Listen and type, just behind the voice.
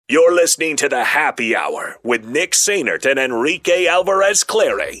You're listening to the Happy Hour with Nick Sainert and Enrique Alvarez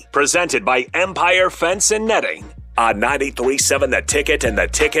Clary, presented by Empire Fence and Netting on 93.7 The Ticket and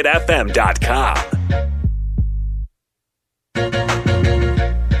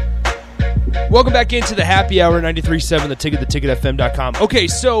theticketfm.com. Welcome back into the Happy Hour, 93.7 The Ticket, theticketfm.com. Okay,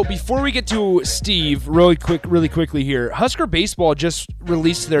 so before we get to Steve, really quickly here, Husker Baseball just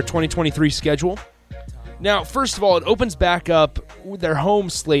released their 2023 schedule. Now, first of all, it opens back up. Their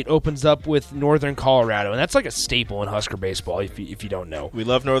home slate opens up with Northern Colorado, and that's like a staple in Husker baseball, if you don't know. We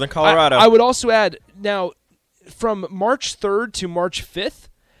love Northern Colorado. I would also add, now, from March 3rd to March 5th,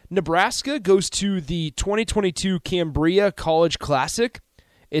 Nebraska goes to the 2022 Cambria College Classic.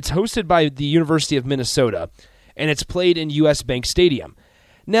 It's hosted by the University of Minnesota, and it's played in U.S. Bank Stadium.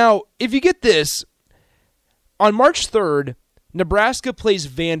 Now, if you get this, on March 3rd, Nebraska plays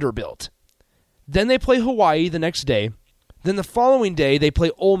Vanderbilt. Then they play Hawaii the next day. Then the following day, they play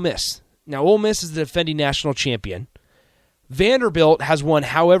Ole Miss. Now, Ole Miss is the defending national champion. Vanderbilt has won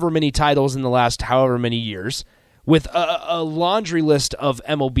however many titles in the last however many years, with a laundry list of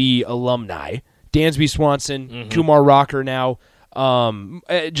MLB alumni. Dansby Swanson, Kumar Rocker now,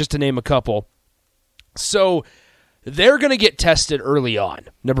 just to name a couple. So they're going to get tested early on,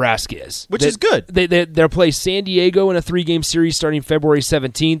 Nebraska is. Which is good. They'll play San Diego in a 3-game series starting February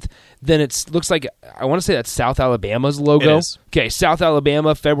 17th. Then it looks like, I want to say that's South Alabama's logo. It is. Okay, South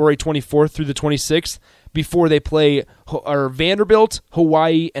Alabama, February 24th through the 26th, before they play Vanderbilt,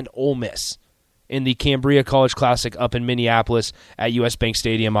 Hawaii, and Ole Miss in the Cambria College Classic up in Minneapolis at U.S. Bank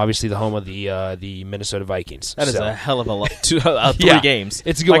Stadium, obviously the home of the Minnesota Vikings. That is a hell of a lot. 3 games.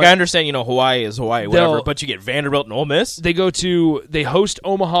 It's a good like, one. I understand, Hawaii is Hawaii, whatever, but you get Vanderbilt and Ole Miss? They host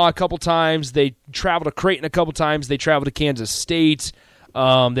Omaha a couple times. They travel to Creighton a couple times. They travel to Kansas State.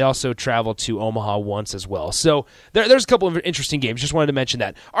 They also travel to Omaha once as well. So there's a couple of interesting games. Just wanted to mention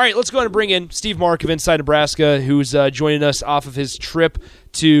that. All right, let's go ahead and bring in Steve Marik of Inside Nebraska, who's joining us off of his trip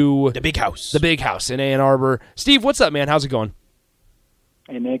to the Big House. The Big House in Ann Arbor. Steve, what's up, man? How's it going?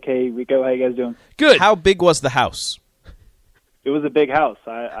 Hey, Nick. Hey, Rico. How you guys doing? Good. How big was the house? It was a big house.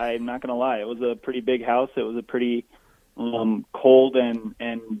 I'm not going to lie. It was a pretty big house. It was a pretty cold and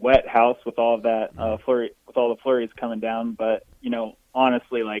wet house with all of that with all the flurries coming down. But,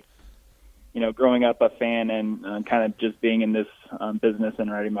 honestly, growing up a fan and kind of just being in this business and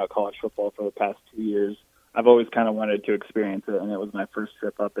writing about college football for the past 2 years, I've always kind of wanted to experience it, and it was my first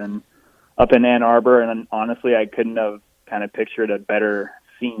trip up in Ann Arbor. And honestly, I couldn't have kind of pictured a better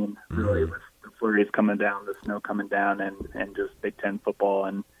scene, really, with the flurries coming down, the snow coming down, and just Big Ten football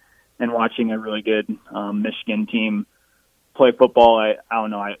and watching a really good Michigan team play football. I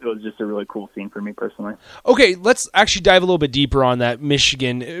don't know. It was just a really cool scene for me personally. Okay, let's actually dive a little bit deeper on that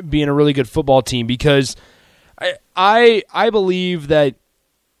Michigan being a really good football team, because I believe that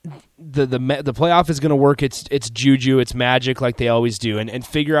the playoff is going to work its juju, its magic, like they always do, and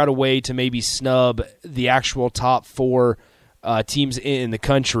figure out a way to maybe snub the actual top 4 teams in the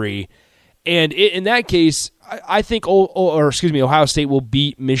country. And in that case, I think Ohio State will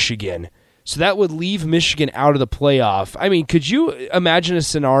beat Michigan. So that would leave Michigan out of the playoff. I mean, could you imagine a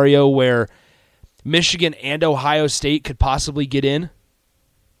scenario where Michigan and Ohio State could possibly get in?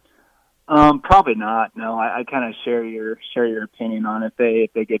 Probably not. No, I kind of share your opinion on it.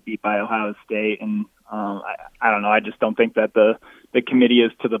 If they get beat by Ohio State, and I don't know. I just don't think that the committee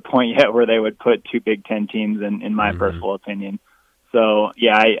is to the point yet where they would put 2 Big Ten teams in my personal opinion. So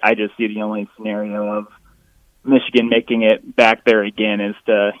yeah, I just see the only scenario of Michigan making it back there again is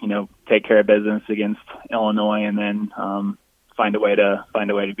to take care of business against Illinois, and then find a way to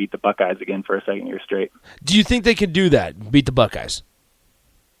beat the Buckeyes again for a second year straight. Do you think they can do that? Beat the Buckeyes?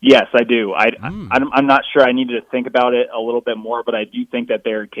 Yes, I do. I'm not sure. I needed to think about it a little bit more, but I do think that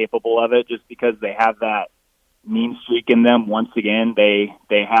they're capable of it, just because they have that mean streak in them. Once again, they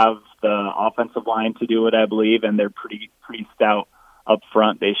have the offensive line to do it, I believe, and they're pretty stout up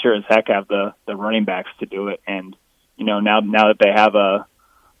front. They sure as heck have the running backs to do it. And, now that they have a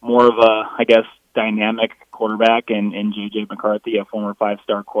more of a, I guess, dynamic quarterback in J.J. McCarthy, a former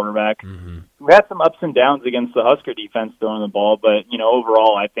 5-star quarterback, who had some ups and downs against the Husker defense throwing the ball. But,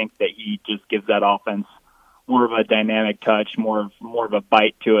 overall, I think that he just gives that offense more of a dynamic touch, more of a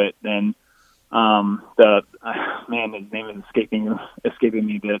bite to it than his name is escaping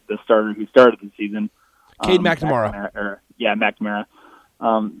me, the starter who started the season. Cade McNamara. McNamara.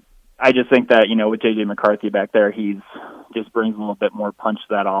 I just think that, with J.J. McCarthy back there, he's just brings a little bit more punch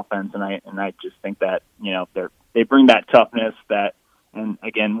to that offense, and I just think that, they bring that toughness that, and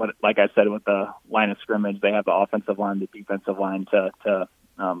again, like I said, with the line of scrimmage, they have the offensive line, the defensive line to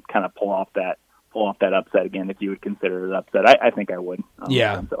kind of pull off that pull off that upset again, if you would consider it an upset. I think I would.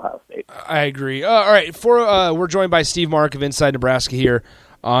 Against Ohio State. I agree. All right, we're joined by Steve Marik of Inside Nebraska here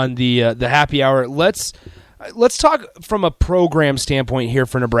on the happy hour. Let's talk from a program standpoint here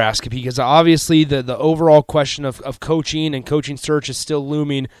for Nebraska, because obviously the overall question of coaching and coaching search is still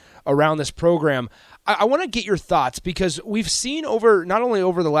looming around this program. I want to get your thoughts, because we've seen not only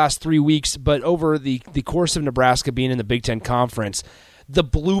over the last 3 weeks, but over the course of Nebraska being in the Big Ten Conference, the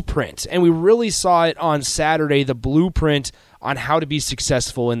blueprint. And we really saw it on Saturday, the blueprint on how to be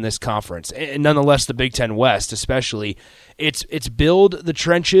successful in this conference. And nonetheless, the Big Ten West especially. It's build the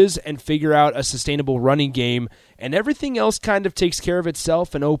trenches and figure out a sustainable running game, and everything else kind of takes care of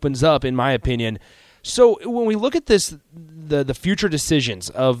itself and opens up, in my opinion. So when we look at this, the future decisions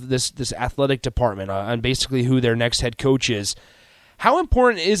of this athletic department on basically who their next head coach is, how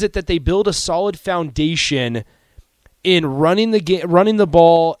important is it that they build a solid foundation in running the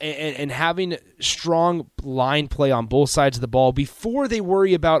ball and having strong line play on both sides of the ball before they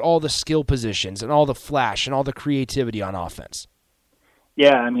worry about all the skill positions and all the flash and all the creativity on offense?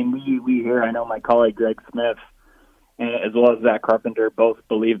 Yeah, I mean, we hear, I know my colleague Greg Smith, as well as Zach Carpenter, both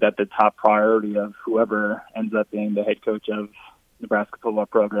believe that the top priority of whoever ends up being the head coach of Nebraska football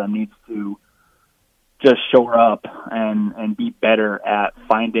program needs to just shore up and be better at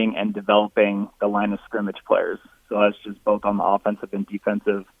finding and developing the line of scrimmage players. So that's just both on the offensive and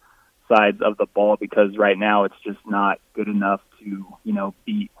defensive sides of the ball, because right now it's just not good enough to,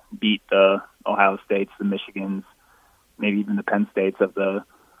 beat the Ohio States, the Michigans, maybe even the Penn States of the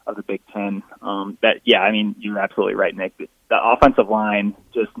Big Ten. You're absolutely right, Nick. The offensive line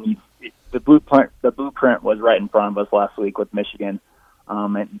just needs the blueprint. The blueprint was right in front of us last week with Michigan,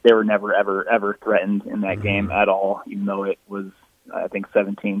 and they were never ever threatened in that game at all. Even though it was, I think,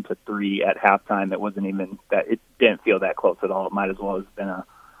 17-3 at halftime, it wasn't even that. It didn't feel that close at all. It might as well have been a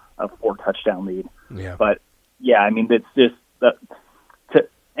 4-touchdown lead. Yeah. But yeah, I mean, it's just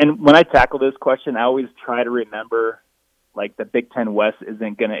and when I tackle this question, I always try to remember, like, the Big Ten West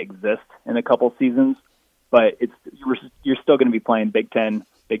isn't going to exist in a couple seasons, but you're still going to be playing Big Ten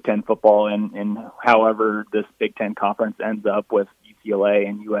football, and however this Big Ten conference ends up with UCLA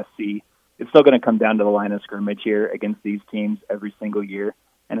and USC, it's still going to come down to the line of scrimmage here against these teams every single year.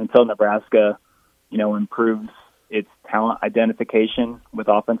 And until Nebraska, improves its talent identification with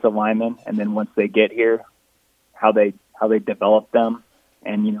offensive linemen, and then once they get here, how they develop them,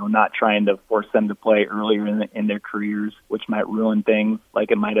 and not trying to force them to play earlier in their careers, which might ruin things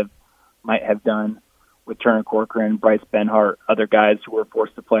like it might have done with Turner Corcoran, Bryce Benhart, other guys who were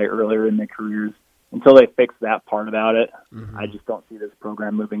forced to play earlier in their careers. Until they fix that part about it, I just don't see this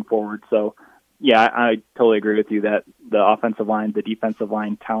program moving forward. So, yeah, I totally agree with you that the offensive line, the defensive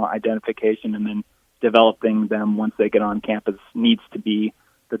line, talent identification, and then developing them once they get on campus needs to be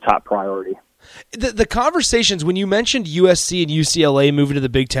the top priority. The conversations, when you mentioned USC and UCLA moving to the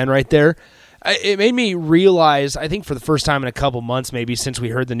Big Ten right there, it made me realize, I think for the first time in a couple months maybe since we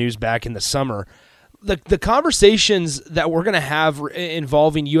heard the news back in the summer, the conversations that we're going to have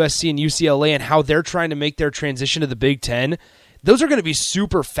involving USC and UCLA and how they're trying to make their transition to the Big Ten, those are going to be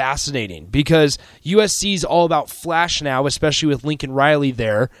super fascinating, because USC's all about flash now, especially with Lincoln Riley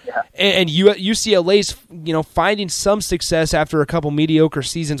there. Yeah. And UCLA's, finding some success after a couple mediocre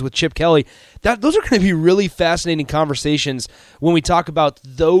seasons with Chip Kelly. Those are going to be really fascinating conversations when we talk about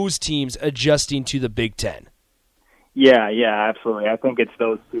those teams adjusting to the Big Ten. Yeah, absolutely. I think it's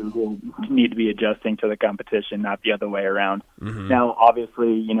those two who need to be adjusting to the competition, not the other way around. Now,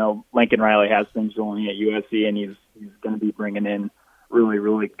 obviously, Lincoln Riley has been joining at USC, and he's going to be bringing in really,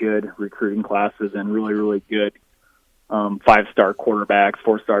 really good recruiting classes and really, really good 5-star quarterbacks,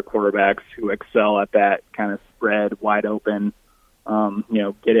 4-star quarterbacks who excel at that kind of spread, wide open,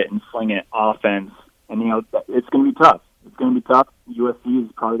 get it and sling it offense. And, it's going to be tough. It's going to be tough. USC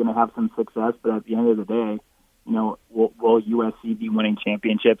is probably going to have some success, but at the end of the day, will USC be winning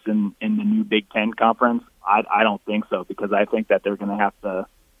championships in the new Big Ten conference? I don't think so, because I think that they're going to have to,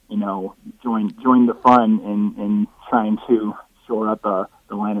 join the fun in trying to shore up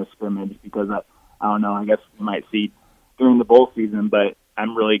the line of scrimmage, because I don't know, I guess we might see during the bowl season, but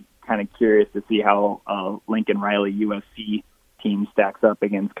I'm really kind of curious to see how Lincoln Riley USC team stacks up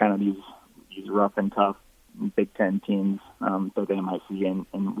against kind of these rough and tough Big Ten teams that they might see, and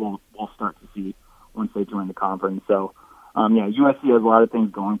we'll start to see once they join the conference. So, USC has a lot of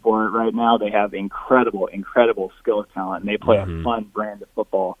things going for it right now. They have incredible skill talent, and they play a fun brand of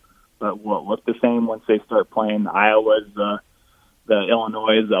football. But will it look the same once they start playing the Iowas, the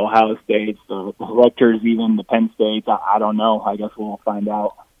Illinois, the Ohio States, the Rutgers, even the Penn States? I don't know. I guess we'll find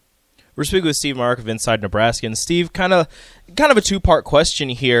out. We're speaking with Steve Marik of Inside Nebraska. And Steve, kind of a two-part question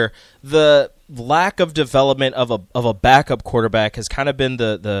here. The lack of development of a backup quarterback has kind of been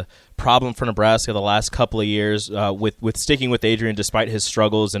the problem for Nebraska the last couple of years, with sticking with Adrian despite his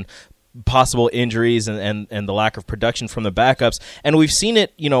struggles and possible injuries and the lack of production from the backups. And we've seen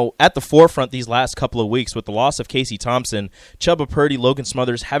it, at the forefront these last couple of weeks with the loss of Casey Thompson. Chubba Purdy, Logan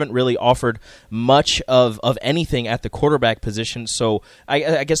Smothers haven't really offered much of anything at the quarterback position. So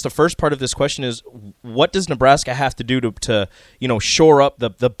I guess the first part of this question is, what does Nebraska have to do to shore up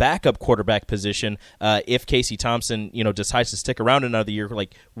the backup quarterback position if Casey Thompson decides to stick around another year?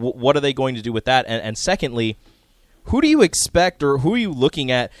 Like, what are they going to do with that? And secondly, who do you expect, or who are you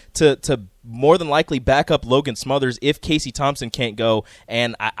looking at to more than likely back up Logan Smothers if Casey Thompson can't go?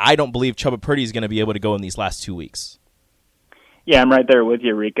 And I don't believe Chubba Purdy is going to be able to go in these last 2 weeks. Yeah, I'm right there with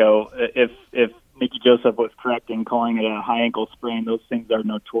you, Rico. If Mickey Joseph was correct in calling it a high ankle sprain, those things are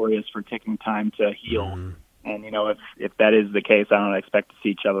notorious for taking time to heal. Mm-hmm. And if that is the case, I don't expect to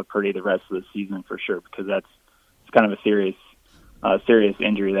see Chubba Purdy the rest of the season for sure, because it's kind of a serious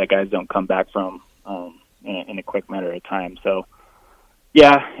injury that guys don't come back from in a quick matter of time. So,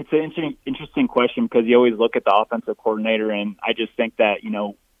 yeah, it's an interesting question, because you always look at the offensive coordinator, and I just think that,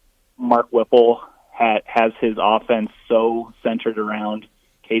 Mark Whipple has his offense so centered around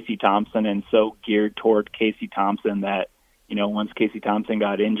Casey Thompson and so geared toward Casey Thompson that, once Casey Thompson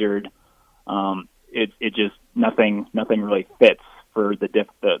got injured, it just nothing really fits for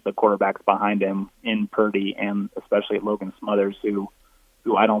the quarterbacks behind him in Purdy, and especially Logan Smothers, who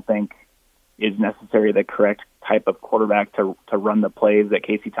I don't think is necessarily the correct type of quarterback to run the plays that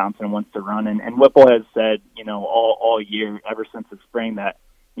Casey Thompson wants to run. And Whipple has said, all year, ever since the spring, that,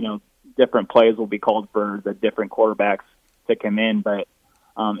 different plays will be called for the different quarterbacks to come in. But,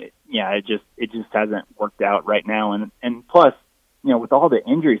 it just hasn't worked out right now. And plus, with all the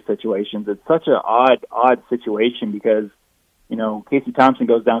injury situations, it's such an odd situation, because, Casey Thompson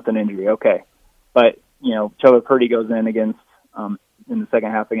goes down with an injury. Okay. But, Chubba Purdy goes in against, in the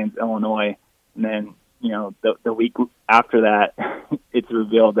second half against Illinois. And then, the week after that, it's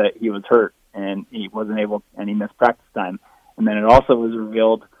revealed that he was hurt and he wasn't able, and he missed practice time. And then it also was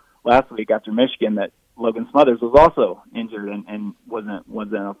revealed last week after Michigan that Logan Smothers was also injured and wasn't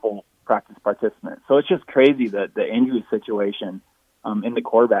a full practice participant. So it's just crazy that the injury situation in the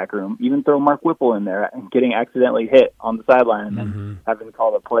quarterback room. Even throw Mark Whipple in there and getting accidentally hit on the sideline and then having to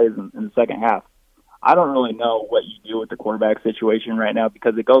call the plays in the second half. I don't really know what you do with the quarterback situation right now,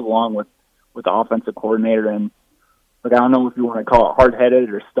 because it goes along with the offensive coordinator. And I don't know if you want to call it hard-headed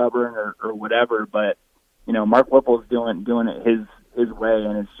or stubborn or whatever, but Mark Whipple's doing it his way,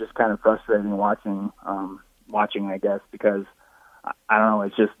 and it's just kind of frustrating watching, I guess, because I don't know,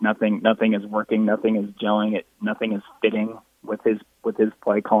 it's just nothing is working, nothing is gelling, nothing is fitting with his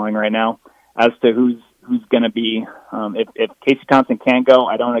play calling right now. As to who's going to be, if Casey Thompson can't go,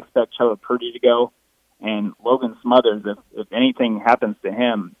 I don't expect Chubba Purdy to go. And Logan Smothers, if anything happens to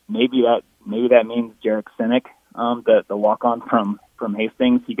him, maybe that means Jarek Sinek, the walk-on from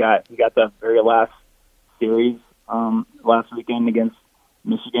Hastings. He got the very last series last weekend against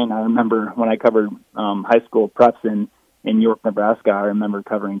Michigan. I remember when I covered high school preps in York, Nebraska, I remember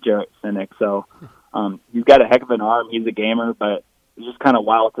covering Jarek Sinek. So he's got a heck of an arm. He's a gamer, but it's just kind of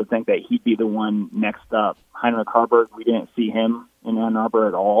wild to think that he'd be the one next up. Heinrich Harburg, we didn't see him in Ann Arbor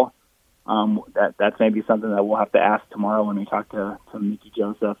at all. That's maybe something that we'll have to ask tomorrow when we talk to Mickey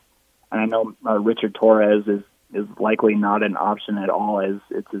Joseph. And I know Richard Torres is likely not an option at all, as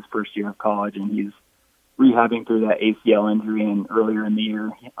it's his first year of college, and he's rehabbing through that ACL injury. And earlier in the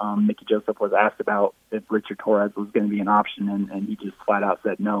year, Mickey Joseph was asked about if Richard Torres was going to be an option, and he just flat out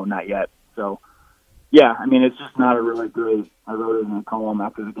said no, not yet. So, yeah, I mean, it's just not a really great, I wrote it in a column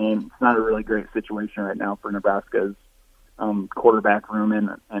after the game, it's not a really great situation right now for Nebraska's quarterback room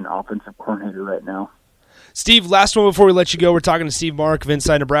and offensive coordinator right now. Steve, last one before we let you go. We're talking to Steve Marik of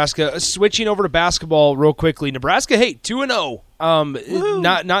Inside Nebraska. Switching over to basketball real quickly. Nebraska, 2-0.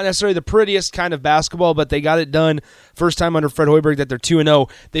 Not necessarily the prettiest kind of basketball, but they got it done first time under Fred Hoiberg that they're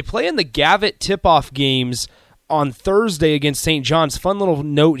 2-0. They play in the Gavitt tip-off games on Thursday against St. John's. Fun little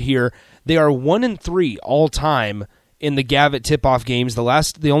note here. They are 1-3 all-time in the Gavitt tip-off games.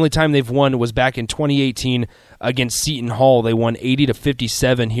 The only time they've won was back in 2018 against Seton Hall. They won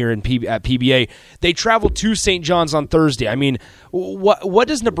 80-57 here at PBA. They travel to St. John's on Thursday. I mean, what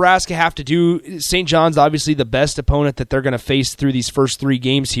does Nebraska have to do? St. John's obviously the best opponent that they're going to face through these first three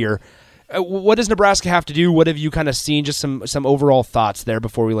games here. What does Nebraska have to do? What have you kind of seen? Just some overall thoughts there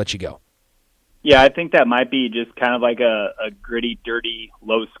before we let you go. Yeah, I think that might be just kind of like a gritty, dirty,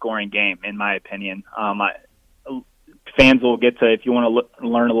 low-scoring game, in my opinion. Fans will get to, if you want to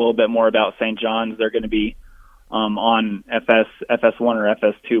learn a little bit more about St. John's, they're going to be on FS1 or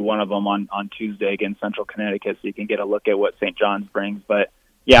FS2, one of them on Tuesday against Central Connecticut, so you can get a look at what St. John's brings. But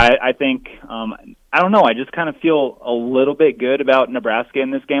yeah, I think I don't know. I just kind of feel a little bit good about Nebraska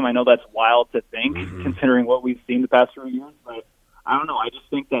in this game. I know that's wild to think, considering what we've seen the past few years, but I don't know. I just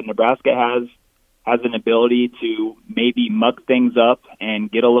think that Nebraska has an ability to maybe muck things up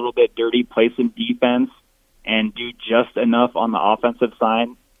and get a little bit dirty, play some defense, and do just enough on the offensive side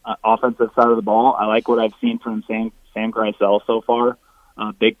of the ball. I like what I've seen from Sam Greisel so far,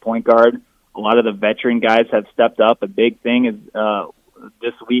 big point guard. A lot of the veteran guys have stepped up. A big thing is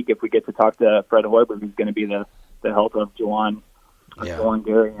this week, if we get to talk to Fred Hoiberg, who's going to be the health of Juwan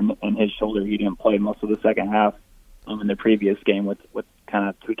Gary and his shoulder. He didn't play most of the second half in the previous game with kind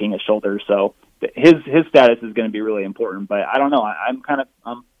of tweaking his shoulder. So his status is going to be really important. But I don't know.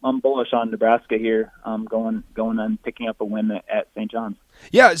 I'm bullish on Nebraska here. Going and picking up a win at St. John's.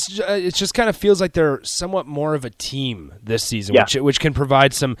 Yeah, it just kind of feels like they're somewhat more of a team this season, which can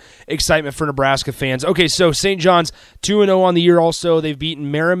provide some excitement for Nebraska fans. Okay, so St. John's 2-0 on the year also. They've beaten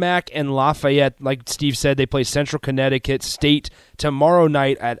Merrimack and Lafayette. Like Steve said, they play Central Connecticut State tomorrow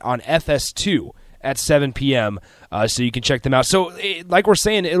night on FS2 at 7 p.m., so you can check them out. So, like we're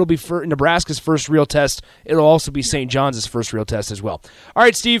saying, it'll be for Nebraska's first real test. It'll also be St. John's first real test as well. All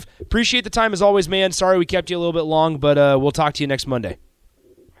right, Steve, appreciate the time as always, man. Sorry we kept you a little bit long, but we'll talk to you next Monday.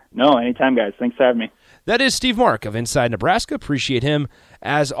 No, anytime, guys. Thanks for having me. That is Steve Marik of Inside Nebraska. Appreciate him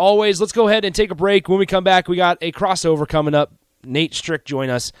as always. Let's go ahead and take a break. When we come back, we got a crossover coming up. Nate Strick join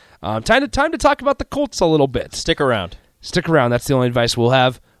us. Time to talk about the Colts a little bit. Stick around. Stick around. That's the only advice we'll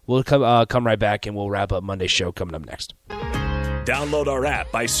have. We'll come right back, and we'll wrap up Monday's show coming up next. Download our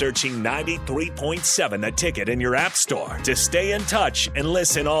app by searching 93.7 The Ticket in your app store to stay in touch and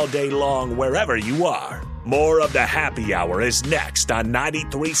listen all day long wherever you are. More of the Happy Hour is next on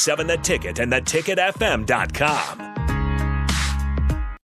 93.7 The Ticket and theticketfm.com.